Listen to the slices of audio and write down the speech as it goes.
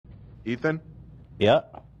Ethan, Yeah.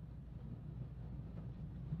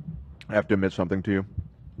 I have to admit something to you.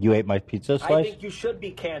 You ate my pizza I slice? think you should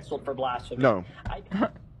be canceled for blasphemy. No.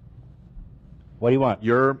 What do you want?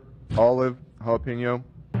 Your olive, jalapeno,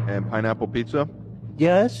 and pineapple pizza,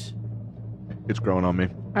 Yes. it's growing on me.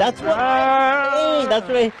 That's what. Hey, that's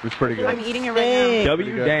what I. It's pretty I'm good. eating it right Hey. now.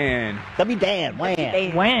 Pretty W good. Dan. W Dan.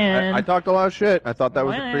 Wham. When? I talked a lot of shit. I thought that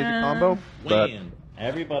was a crazy combo, but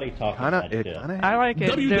Everybody talking kinda, that it shit. kind of. I like it.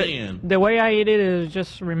 W-Dan. The way I eat it is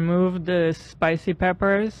just remove the spicy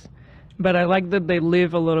peppers, but I like that they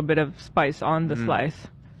leave a little bit of spice on the slice.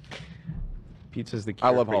 Pizza's the key. I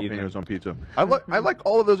love jalapenos on pizza. I like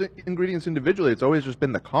all of those ingredients individually. It's always just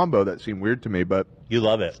been the combo that seemed weird to me, but You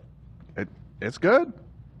love it. it's good.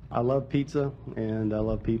 I love pizza and I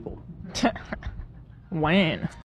love people. When?